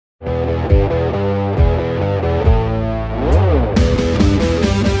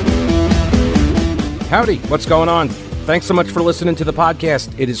Howdy, what's going on? Thanks so much for listening to the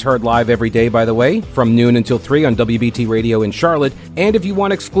podcast. It is heard live every day, by the way, from noon until 3 on WBT Radio in Charlotte. And if you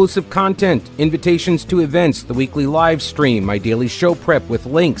want exclusive content, invitations to events, the weekly live stream, my daily show prep with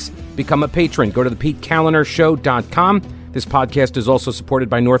links, become a patron. Go to thePeteKallinershow.com. This podcast is also supported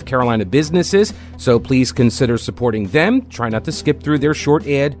by North Carolina businesses, so please consider supporting them. Try not to skip through their short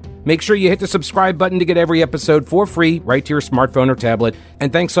ad. Make sure you hit the subscribe button to get every episode for free right to your smartphone or tablet.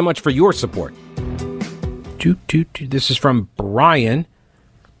 And thanks so much for your support. This is from Brian.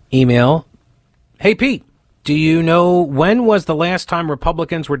 Email. Hey, Pete, do you know when was the last time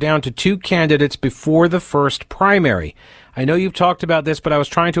Republicans were down to 2 candidates before the first primary? I know you've talked about this, but I was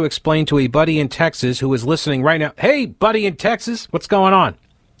trying to explain to a buddy in Texas who is listening right now. Hey, buddy in Texas, what's going on?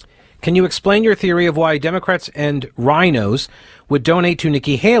 Can you explain your theory of why Democrats and rhinos would donate to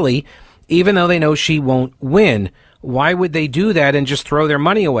Nikki Haley even though they know she won't win? Why would they do that and just throw their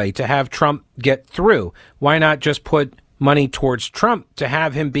money away to have Trump get through? Why not just put money towards Trump to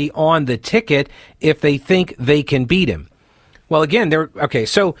have him be on the ticket if they think they can beat him? Well, again,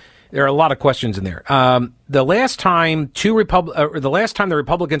 so there are a lot of questions in there. The last time the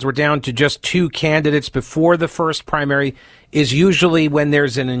Republicans were down to just 2 candidates before the first primary is usually when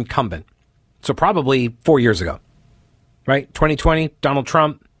there's an incumbent. So probably 4 years ago, right? 2020, Donald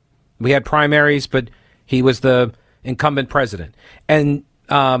Trump. We had primaries, but he was the incumbent president, and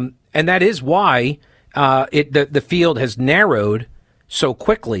that is why the field has narrowed so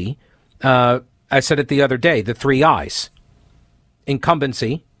quickly. I said it the other day: the 3 I's: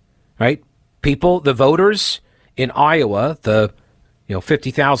 incumbency, right? People, the voters in Iowa, the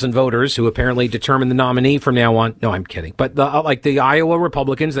 50,000 voters who apparently determine the nominee from now on. No, I'm kidding. But the Iowa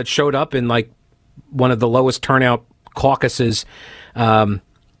Republicans that showed up in one of the lowest turnout caucuses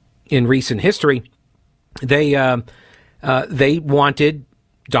in recent history. They wanted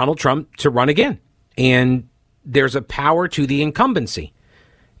Donald Trump to run again, and there's a power to the incumbency.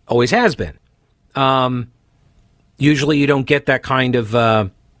 Always has been. Usually, you don't get that kind of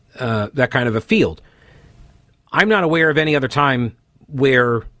a field. I'm not aware of any other time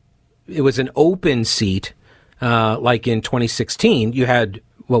where it was an open seat, like in 2016. You had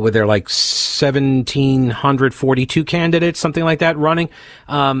 1,742 candidates, something like that, running.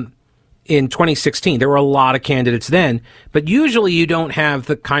 In 2016, there were a lot of candidates then, but usually you don't have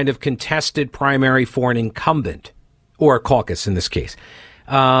the kind of contested primary for an incumbent, or a caucus in this case.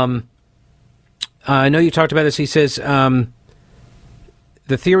 I know you talked about this. He says, the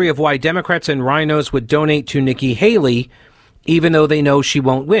theory of why Democrats and rhinos would donate to Nikki Haley, even though they know she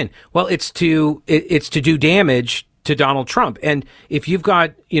won't win. Well, it's to do damage to Donald Trump. And if you've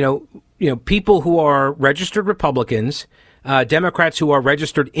got, people who are registered Republicans, Democrats who are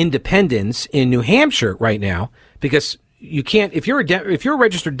registered independents in New Hampshire right now, because you can't, if you're a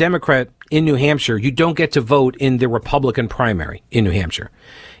registered Democrat in New Hampshire, you don't get to vote in the Republican primary in New Hampshire.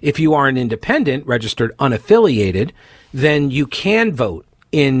 If you are an independent, registered unaffiliated, then you can vote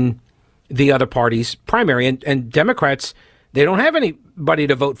in the other party's primary. And Democrats, they don't have anybody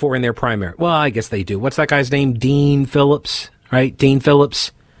to vote for in their primary. Well, I guess they do. What's that guy's name? Dean Phillips, right? Dean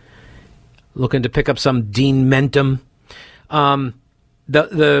Phillips, looking to pick up some Dean Mentum.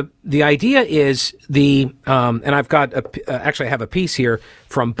 The idea is and I've got actually I have a piece here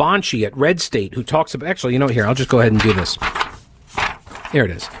from Bonchi at Red State who talks about, here, I'll just go ahead and do this. Here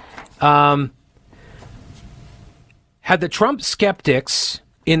it is. Had the Trump skeptics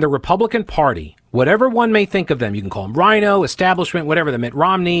in the Republican Party, whatever one may think of them, you can call them rhino, establishment, whatever, the Mitt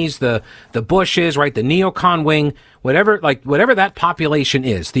Romneys, the Bushes, right, the neocon wing, whatever that population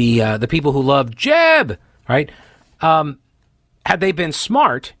is, the people who love Jeb, right? Had they been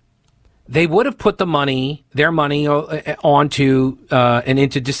smart, they would have put their money onto and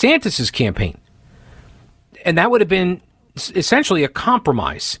into DeSantis's campaign, and that would have been essentially a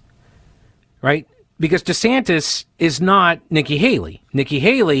compromise, right? Because DeSantis is not Nikki Haley. Nikki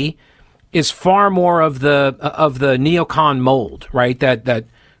Haley is far more of the neocon mold, right? That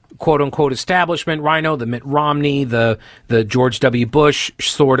quote unquote establishment rhino, the Mitt Romney, the George W. Bush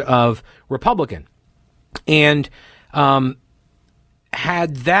sort of Republican, and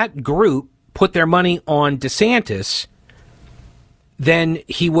had that group put their money on DeSantis, then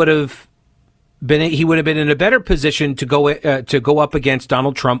he would have been in a better position to go up against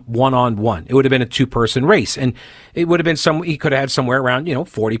Donald Trump one-on-one. It would have been a 2-person race, and it would have been he could have had somewhere around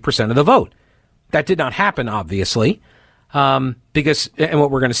 40% of the vote. That did not happen, obviously, because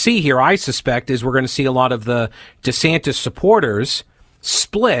what we're going to see here, I suspect, is we're going to see a lot of the DeSantis supporters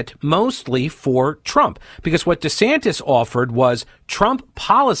split mostly for Trump, because what DeSantis offered was Trump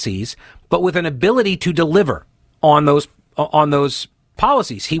policies, but with an ability to deliver on those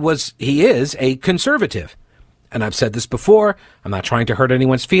policies. He is a conservative. And I've said this before. I'm not trying to hurt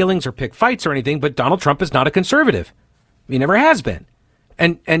anyone's feelings or pick fights or anything, but Donald Trump is not a conservative. He never has been.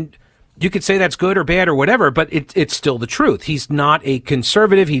 And you could say that's good or bad or whatever, but it's still the truth. He's not a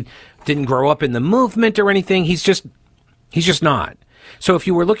conservative. He didn't grow up in the movement or anything. He's just not. So if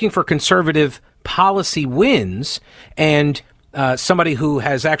you were looking for conservative policy wins and somebody who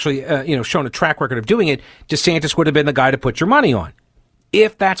has actually shown a track record of doing it, DeSantis would have been the guy to put your money on,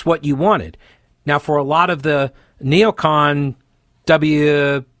 if that's what you wanted. Now, for a lot of the neocon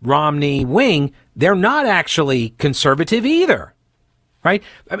Romney wing, they're not actually conservative either, right?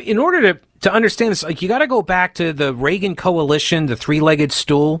 I mean, in order to understand this, like, you got to go back to the Reagan coalition, the three-legged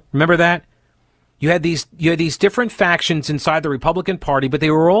stool. Remember that? You had these different factions inside the Republican Party, but they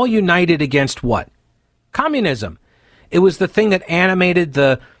were all united against what? Communism. It was the thing that animated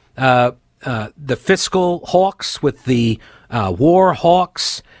the fiscal hawks with the war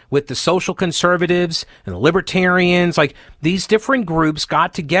hawks, with the social conservatives and the libertarians. Like, these different groups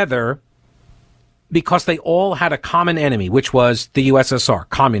got together because they all had a common enemy, which was the USSR,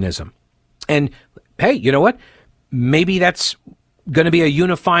 communism. And hey, you know what? Maybe that's going to be a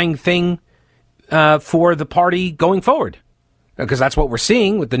unifying thing for the party going forward, because that's what we're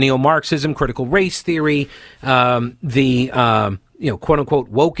seeing with the neo-Marxism, critical race theory, the quote unquote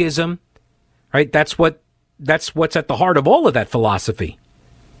wokeism, right? That's what's at the heart of all of that philosophy.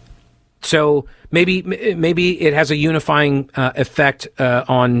 So maybe it has a unifying effect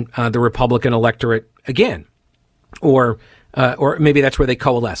on the Republican electorate again, or maybe that's where they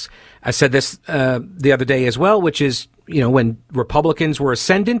coalesce. I said this the other day as well, which is, when Republicans were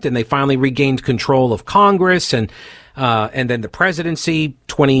ascendant and they finally regained control of Congress and then the presidency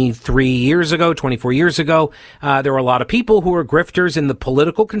 24 years ago, there were a lot of people who were grifters in the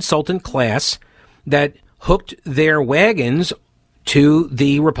political consultant class that hooked their wagons to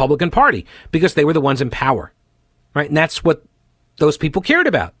the Republican Party because they were the ones in power, right? And that's what those people cared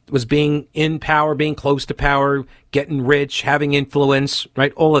about, was being in power, being close to power, getting rich, having influence,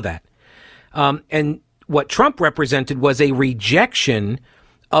 right? All of that. And what Trump represented was a rejection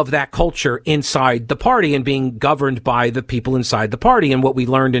of that culture inside the party and being governed by the people inside the party. And what we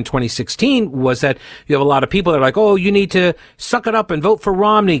learned in 2016 was that you have a lot of people that are like, oh, you need to suck it up and vote for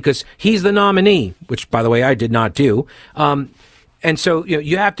Romney because he's the nominee, which, by the way, I did not do. And so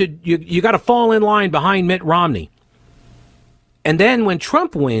you have to, you got to fall in line behind Mitt Romney. And then when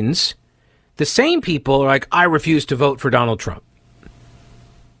Trump wins, the same people are like, I refuse to vote for Donald Trump.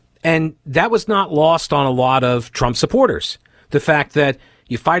 And that was not lost on a lot of Trump supporters. The fact that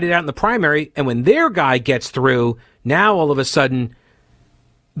you fight it out in the primary, and when their guy gets through, now all of a sudden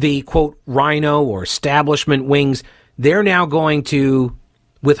the, quote, rhino or establishment wings, they're now going to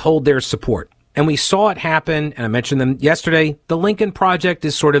withhold their support. And we saw it happen, and I mentioned them yesterday. The Lincoln Project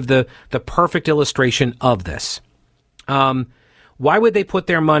is sort of the perfect illustration of this. Why would they put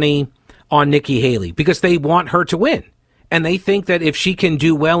their money on Nikki Haley? Because they want her to win. And they think that if she can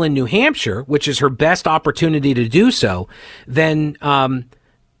do well in New Hampshire, which is her best opportunity to do so, then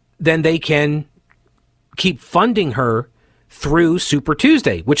they can keep funding her through Super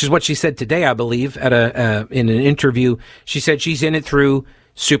Tuesday, which is what she said today, I believe, at in an interview. She said she's in it through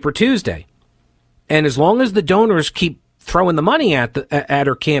Super Tuesday. And as long as the donors keep throwing the money at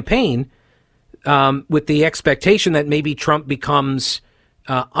her campaign, with the expectation that maybe Trump becomes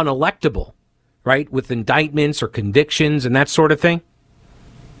unelectable, right, with indictments or convictions and that sort of thing,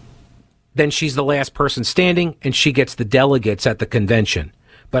 then she's the last person standing and she gets the delegates at the convention.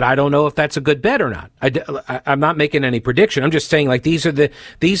 But I don't know if that's a good bet or not. I'm not making any prediction. I'm just saying, like, these are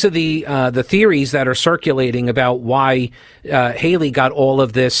the theories that are circulating about why Haley got all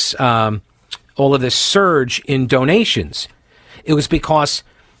of this surge in donations. It was because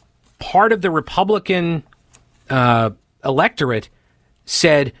part of the Republican electorate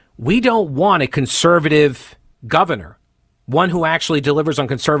said, we don't want a conservative governor, one who actually delivers on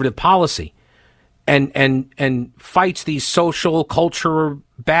conservative policy and fights these social culture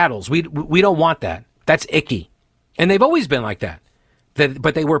battles. We don't want that. That's icky. And they've always been like that.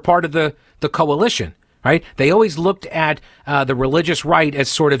 But they were part of the coalition, right? They always looked at the religious right as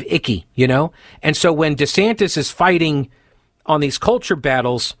sort of icky, And so when DeSantis is fighting on these culture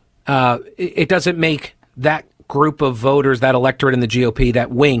battles, it doesn't make that group of voters, that electorate in the GOP, that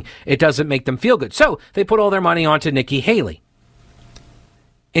wing, it doesn't make them feel good. So they put all their money onto Nikki Haley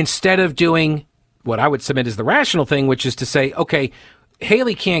instead of doing what I would submit as the rational thing, which is to say, okay,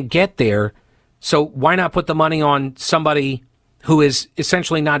 Haley can't get there, so why not put the money on somebody who is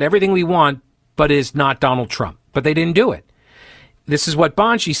essentially not everything we want, but is not Donald Trump? But they didn't do it. This is what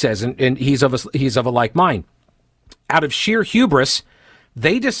Bonchi says, and he's of a like mind. Out of sheer hubris,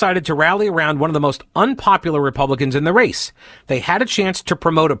 they decided to rally around one of the most unpopular Republicans in the race. They had a chance to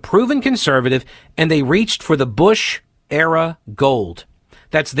promote a proven conservative, and they reached for the Bush-era gold.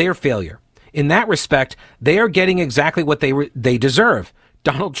 That's their failure. In that respect, they are getting exactly what they deserve.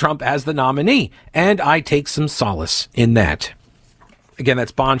 Donald Trump as the nominee, and I take some solace in that. Again,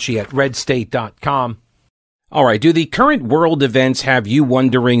 that's Bonchi at redstate.com. All right, do the current world events have you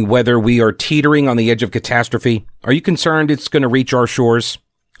wondering whether we are teetering on the edge of catastrophe? Are you concerned it's going to reach our shores?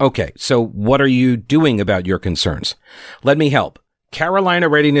 Okay, so what are you doing about your concerns? Let me help. Carolina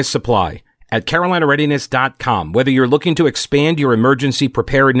Readiness Supply at carolinareadiness.com. Whether you're looking to expand your emergency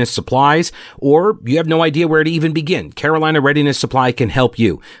preparedness supplies or you have no idea where to even begin, Carolina Readiness Supply can help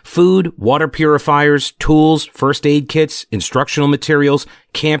you. Food, water purifiers, tools, first aid kits, instructional materials,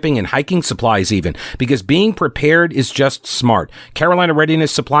 camping and hiking supplies even, because being prepared is just smart. Carolina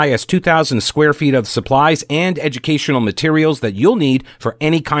Readiness Supply has 2,000 square feet of supplies and educational materials that you'll need for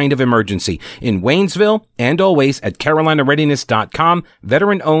any kind of emergency. In Waynesville and always at carolinareadiness.com,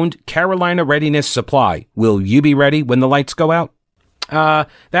 veteran-owned Carolina Readiness Supply. Will you be ready when the lights go out?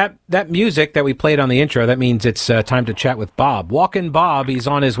 That music that we played on the intro, that means it's time to chat with Bob. Walking Bob, he's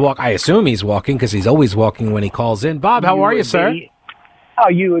on his walk. I assume he's walking because he's always walking when he calls in. Bob, how are you, sir? Oh,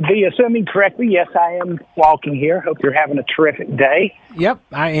 you would be assuming correctly. Yes, I am walking here. Hope you're having a terrific day. Yep,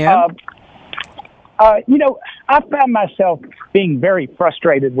 I am. I found myself being very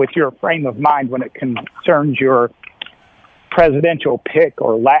frustrated with your frame of mind when it concerns your presidential pick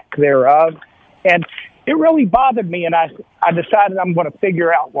or lack thereof. And it really bothered me, and I decided I'm going to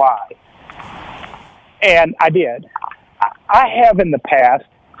figure out why. And I did. I have in the past,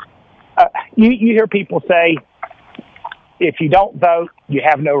 you hear people say, if you don't vote, you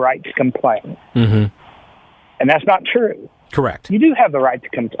have no right to complain. Mm-hmm. And that's not true. Correct. You do have the right to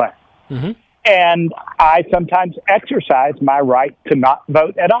complain. Mm-hmm. And I sometimes exercise my right to not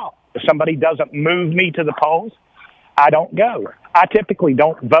vote at all. If somebody doesn't move me to the polls, I don't go. I typically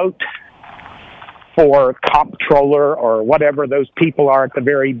don't vote for comptroller or whatever those people are at the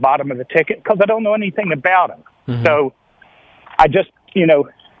very bottom of the ticket because I don't know anything about them. Mm-hmm. So I just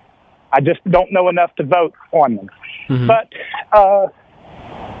don't know enough to vote on them. Mm-hmm. But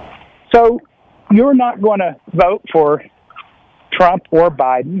so you're not going to vote for Trump or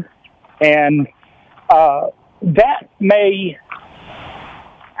Biden, and that may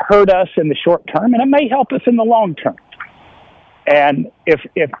hurt us in the short term, and it may help us in the long term. And if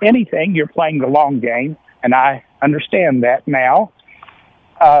anything, you're playing the long game, and I understand that now.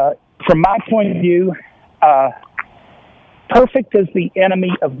 From my point of view, perfect is the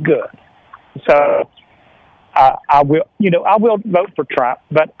enemy of good. So I will vote for Trump,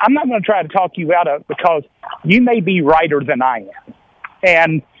 but I'm not going to try to talk you out of it because you may be righter than I am.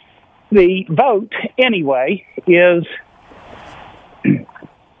 And the vote, anyway, it's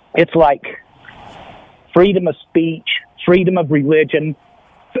like freedom of speech, freedom of religion,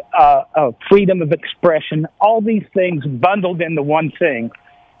 freedom of expression, all these things bundled into one thing.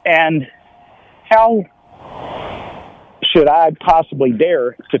 And how should I possibly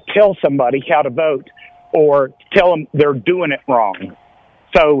dare to tell somebody how to vote or tell them they're doing it wrong?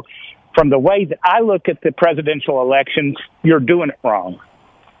 So from the way that I look at the presidential elections, you're doing it wrong.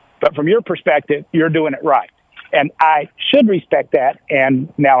 But from your perspective, you're doing it right. And I should respect that,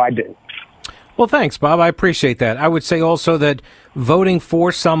 and now I do. Well, thanks, Bob. I appreciate that. I would say also that voting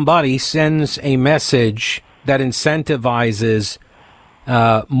for somebody sends a message that incentivizes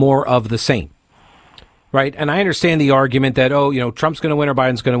more of the same. Right. And I understand the argument that, Trump's going to win or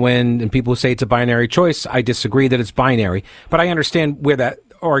Biden's going to win. And people who say it's a binary choice. I disagree that it's binary. But I understand where that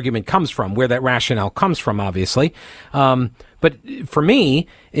argument comes from, where that rationale comes from, obviously. But for me,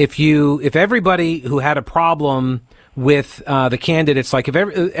 if everybody who had a problem with the candidates, like if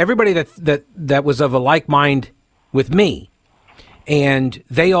everybody that was of a like mind with me, and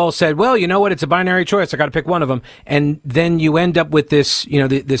they all said, well, you know what, it's a binary choice, I got to pick one of them. And then you end up with this,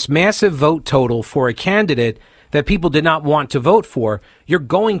 this massive vote total for a candidate that people did not want to vote for. You're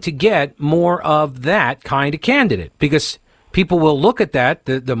going to get more of that kind of candidate because people will look at that,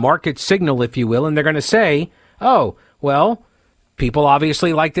 the market signal, if you will, and they're going to say, oh, well, people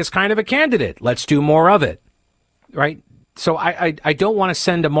obviously like this kind of a candidate. Let's do more of it. Right. So I don't want to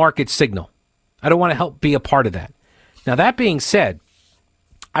send a market signal. I don't want to help be a part of that. Now, that being said,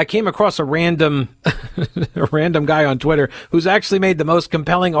 I came across a random guy on Twitter who's actually made the most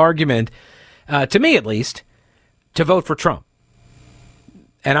compelling argument, to me at least, to vote for Trump.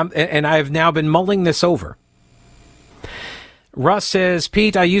 And I've now been mulling this over. Russ says,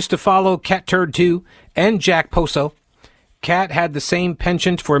 Pete, I used to follow Cat Turd 2 and Jack Poso. Cat had the same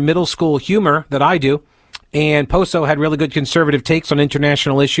penchant for middle school humor that I do. And Poso had really good conservative takes on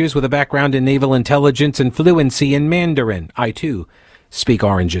international issues with a background in naval intelligence and fluency in Mandarin. I, too, speak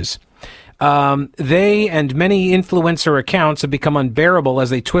oranges. They and many influencer accounts have become unbearable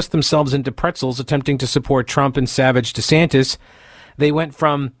as they twist themselves into pretzels attempting to support Trump and savage DeSantis. They went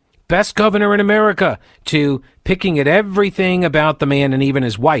from best governor in America to picking at everything about the man and even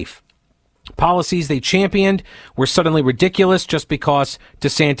his wife. Policies they championed were suddenly ridiculous just because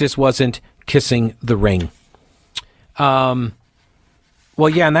DeSantis wasn't kissing the ring. Well,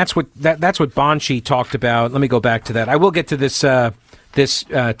 yeah, and that's what Bonchi talked about. Let me go back to that. I will get to this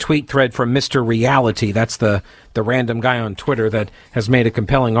tweet thread from Mr. Reality. That's the random guy on Twitter that has made a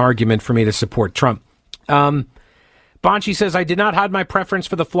compelling argument for me to support Trump. Bonchi says, I did not hide my preference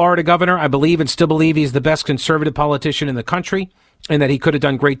for the Florida governor. I believe and still believe he's the best conservative politician in the country and that he could have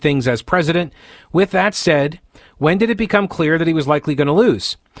done great things as president. With that said, when did it become clear that he was likely going to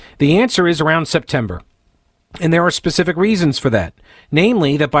lose? The answer is around September. And there are specific reasons for that.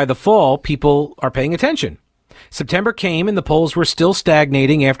 Namely, that by the fall, people are paying attention. September came and the polls were still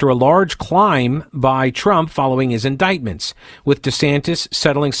stagnating after a large climb by Trump following his indictments, with DeSantis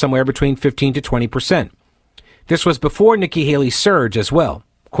settling somewhere between 15 to 20%. This was before Nikki Haley's surge as well,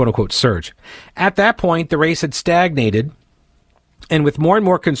 quote-unquote surge. At that point, the race had stagnated, and with more and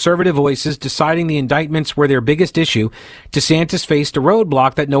more conservative voices deciding the indictments were their biggest issue, DeSantis faced a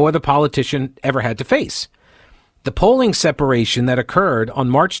roadblock that no other politician ever had to face. The polling separation that occurred on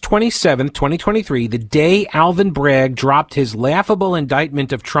March 27, 2023, the day Alvin Bragg dropped his laughable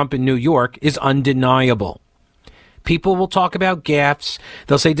indictment of Trump in New York, is undeniable. People will talk about gaffes.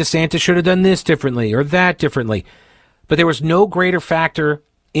 They'll say DeSantis should have done this differently or that differently. But there was no greater factor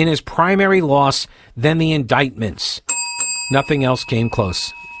in his primary loss than the indictments. Nothing else came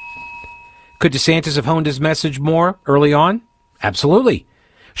close. Could DeSantis have honed his message more early on? Absolutely.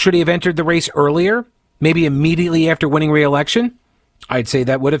 Should he have entered the race earlier? Maybe immediately after winning re-election? I'd say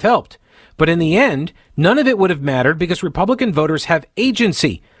that would have helped. But in the end, none of it would have mattered because Republican voters have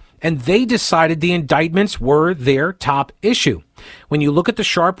agency, and they decided the indictments were their top issue. When you look at the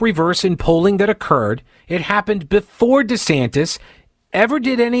sharp reverse in polling that occurred, it happened before DeSantis ever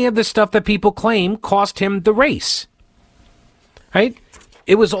did any of the stuff that people claim cost him the race. Right?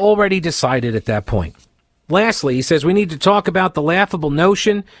 It was already decided at that point. Lastly, he says we need to talk about the laughable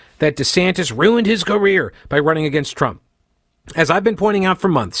notion that DeSantis ruined his career by running against Trump. As I've been pointing out for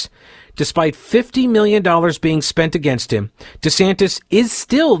months, despite $50 million being spent against him, DeSantis is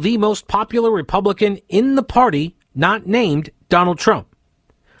still the most popular Republican in the party, not named Donald Trump.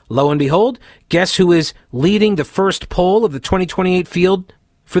 Lo and behold, guess who is leading the first poll of the 2028 field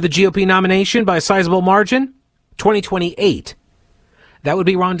for the GOP nomination by a sizable margin? 2028. That would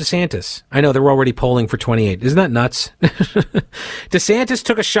be Ron DeSantis. I know they're already polling for 28. Isn't that nuts? DeSantis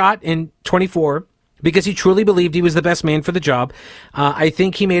took a shot in 24 because he truly believed he was the best man for the job. I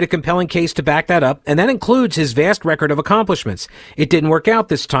think he made a compelling case to back that up, and that includes his vast record of accomplishments. It didn't work out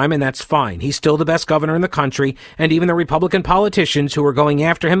this time, and that's fine. He's still the best governor in the country, and even the Republican politicians who were going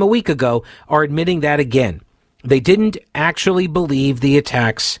after him a week ago are admitting that again. They didn't actually believe the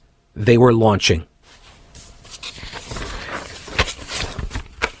attacks they were launching.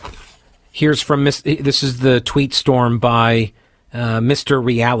 Here's from this is the tweet storm by Mr.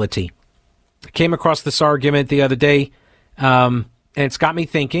 Reality. I came across this argument the other day, and it's got me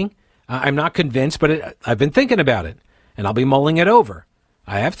thinking. I'm not convinced, but I've been thinking about it, and I'll be mulling it over.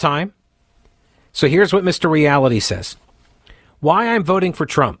 I have time. So here's what Mr. Reality says. Why I'm voting for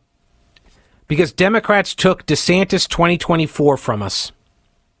Trump. Because Democrats took DeSantis 2024 from us,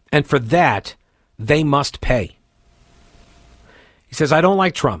 and for that, they must pay. He says, I don't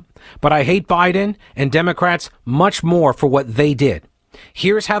like Trump, but I hate Biden and Democrats much more for what they did.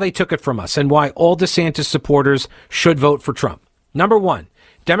 Here's how they took it from us and why all DeSantis supporters should vote for Trump. Number one,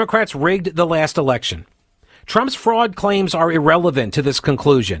 Democrats rigged the last election. Trump's fraud claims are irrelevant to this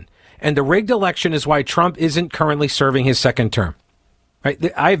conclusion, and the rigged election is why Trump isn't currently serving his second term.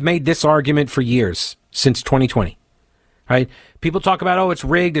 Right? I've made this argument for years, since 2020. Right? People talk about, oh, it's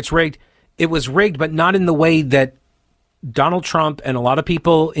rigged, it's rigged. It was rigged, but not in the way that Donald Trump and a lot of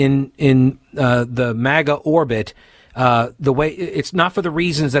people in the MAGA orbit, the way it's not for the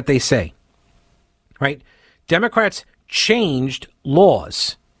reasons that they say, right? Democrats changed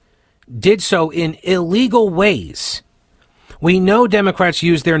laws, did so in illegal ways. We know Democrats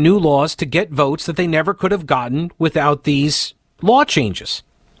used their new laws to get votes that they never could have gotten without these law changes.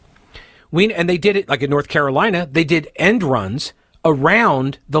 And they did it like in North Carolina. They did end runs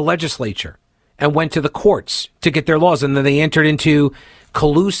around the legislature and went to the courts to get their laws. And then they entered into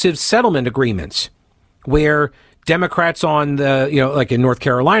collusive settlement agreements where Democrats on the, like in North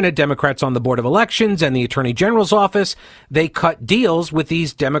Carolina, Democrats on the Board of Elections and the Attorney General's office, they cut deals with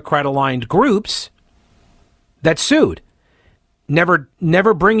these Democrat-aligned groups that sued.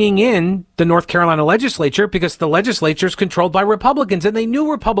 Never bringing in the North Carolina legislature because the legislature is controlled by Republicans, and they knew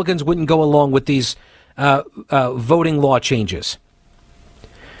Republicans wouldn't go along with these voting law changes.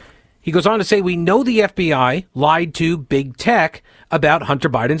 He goes on to say, we know the FBI lied to big tech about Hunter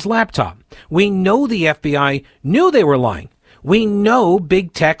Biden's laptop. We know the FBI knew they were lying. We know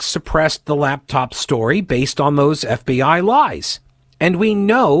big tech suppressed the laptop story based on those FBI lies. And we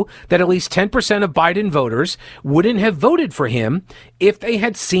know that at least 10% of Biden voters wouldn't have voted for him if they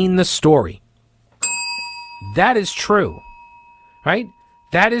had seen the story. That is true, right?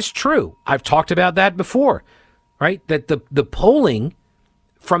 That is true. I've talked about that before, right? That the polling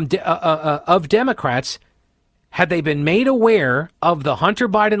from of Democrats, had they been made aware of the Hunter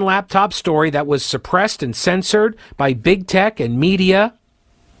Biden laptop story that was suppressed and censored by big tech and media,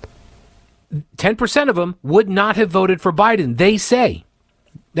 10% of them would not have voted for Biden, they say.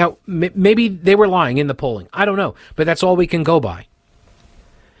 Now, maybe they were lying in the polling. I don't know, but that's all we can go by.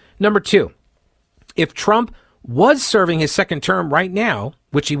 Number two, if Trump was serving his second term right now,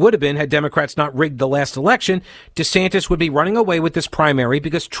 which he would have been had Democrats not rigged the last election, DeSantis would be running away with this primary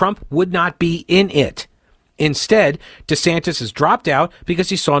because Trump would not be in it. Instead, DeSantis has dropped out because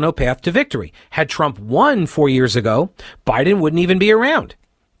he saw no path to victory. Had Trump won 4 years ago, Biden wouldn't even be around.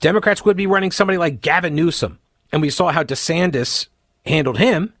 Democrats would be running somebody like Gavin Newsom, and we saw how DeSantis handled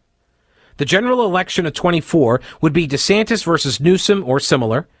him. The general election of 24 would be DeSantis versus Newsom or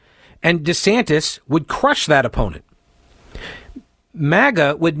similar, and DeSantis would crush that opponent.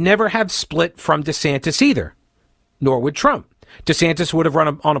 MAGA would never have split from DeSantis either, nor would Trump. DeSantis would have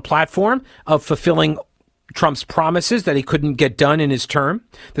run on a platform of fulfilling Trump's promises that he couldn't get done in his term,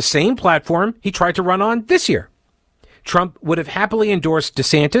 the same platform he tried to run on this year. Trump would have happily endorsed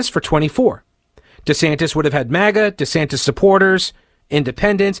DeSantis for 24. DeSantis would have had MAGA, DeSantis supporters,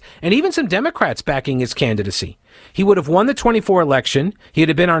 independents, and even some Democrats backing his candidacy. He would have won the 24 election, he would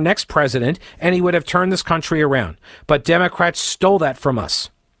have been our next president, and he would have turned this country around. But Democrats stole that from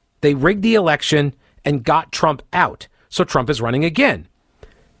us. They rigged the election and got Trump out, so Trump is running again,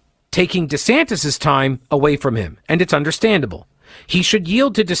 taking DeSantis' time away from him, and it's understandable. He should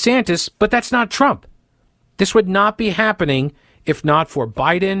yield to DeSantis, but that's not Trump. This would not be happening if not for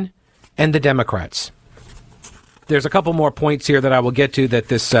Biden and the Democrats. There's a couple more points here that I will get to that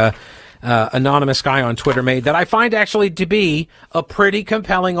this anonymous guy on Twitter made that I find actually to be a pretty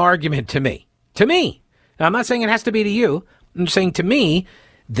compelling argument to me. To me. Now, I'm not saying it has to be to you. I'm just saying to me,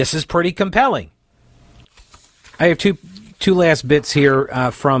 this is pretty compelling. I have two last bits here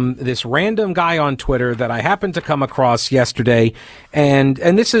from this random guy on Twitter that I happened to come across yesterday. And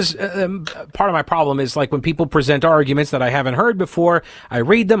this is part of my problem is like when people present arguments that I haven't heard before, I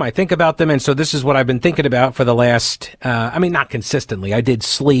read them, I think about them. And so this is what I've been thinking about for the last, not consistently. I did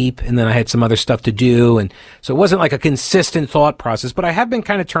sleep and then I had some other stuff to do. And so it wasn't like a consistent thought process, but I have been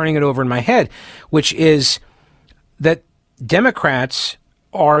kind of turning it over in my head, which is that Democrats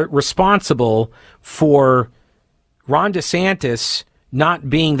are responsible for Ron DeSantis not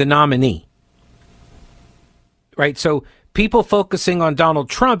being the nominee, right? So people focusing on Donald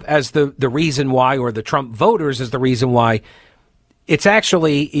Trump as the reason why, or the Trump voters as the reason why, it's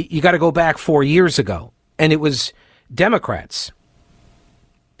actually, you got to go back 4 years ago, and it was Democrats,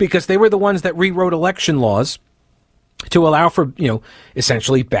 because they were the ones that rewrote election laws to allow for,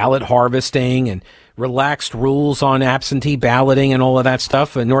 essentially ballot harvesting and relaxed rules on absentee balloting and all of that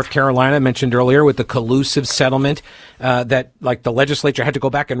stuff. North Carolina, mentioned earlier, with the collusive settlement, that like the legislature had to go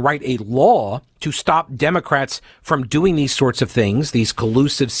back and write a law to stop Democrats from doing these sorts of things, these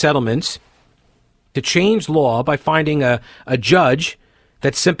collusive settlements, to change law by finding a judge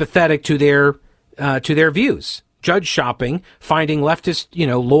that's sympathetic to their views. Judge shopping, finding leftist,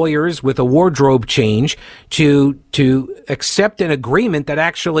 lawyers with a wardrobe change to accept an agreement that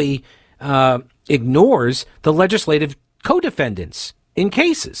actually ignores the legislative co-defendants in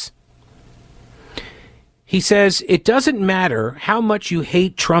cases. He says, it doesn't matter how much you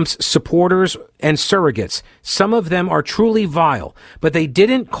hate Trump's supporters and surrogates. Some of them are truly vile, but they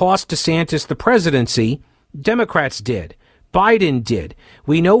didn't cost DeSantis the presidency. Democrats did. Biden did.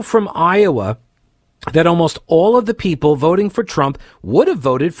 We know from Iowa that almost all of the people voting for Trump would have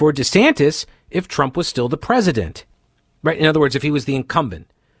voted for DeSantis if Trump was still the president, right? In other words, if he was the incumbent,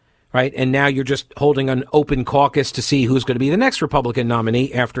 right? And now you're just holding an open caucus to see who's going to be the next Republican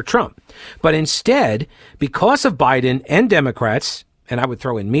nominee after Trump. But instead, because of Biden and Democrats, and I would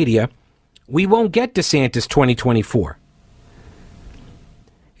throw in media, we won't get DeSantis 2024.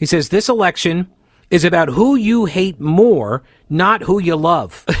 He says this election is about who you hate more, not who you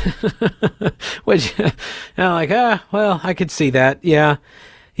love. Which, I'm like, well, I could see that. Yeah.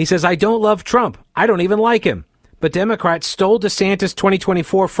 He says, I don't love Trump. I don't even like him. But Democrats stole DeSantis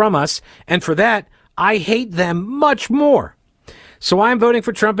 2024 from us, and for that, I hate them much more. So I'm voting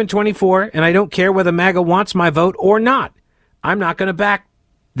for Trump in 24, and I don't care whether MAGA wants my vote or not. I'm not going to back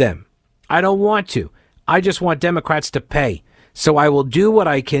them. I don't want to. I just want Democrats to pay. So I will do what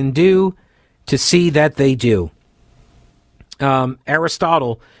I can do to see that they do.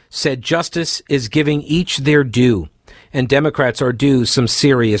 Aristotle said justice is giving each their due, and Democrats are due some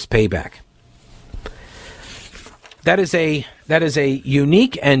serious payback. That is a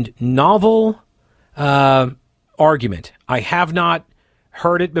unique and novel argument. I have not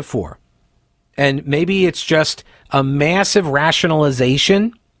heard it before. And maybe it's just a massive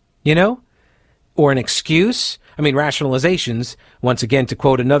rationalization, or an excuse. I mean, rationalizations, once again, to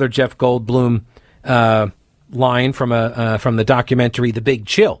quote another Jeff Goldblum line from the documentary The Big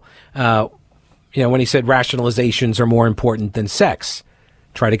Chill, when he said rationalizations are more important than sex.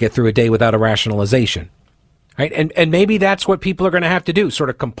 Try to get through a day without a rationalization. Right? And maybe that's what people are going to have to do,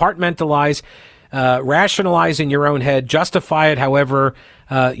 sort of compartmentalize, rationalize in your own head, justify it however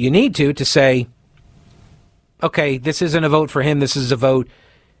you need to say, okay, this isn't a vote for him, this is a vote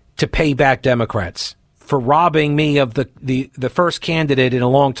to pay back Democrats for robbing me of the first candidate in a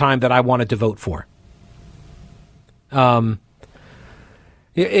long time that I wanted to vote for. Because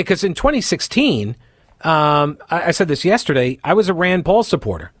in 2016, I said this yesterday, I was a Rand Paul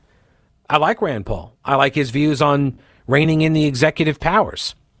supporter. I like Rand Paul. I like his views on reining in the executive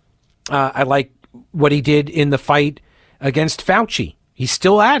powers. I like what he did in the fight against Fauci. He's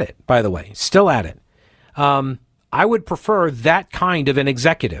still at it, by the way, still at it. I would prefer that kind of an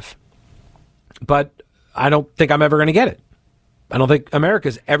executive, but I don't think I'm ever going to get it. I don't think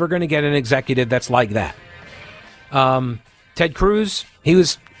America's ever going to get an executive that's like that. Ted Cruz, he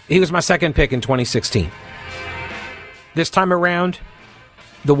was my second pick in 2016. This time around,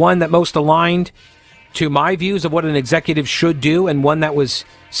 the one that most aligned to my views of what an executive should do, and one that was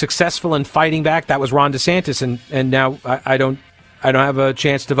successful in fighting back, that was Ron DeSantis, and now I don't have a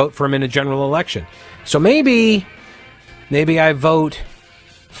chance to vote for him in a general election. So maybe I vote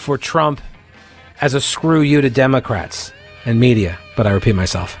for Trump as a screw you to Democrats and media, but I repeat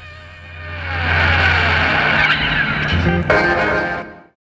myself.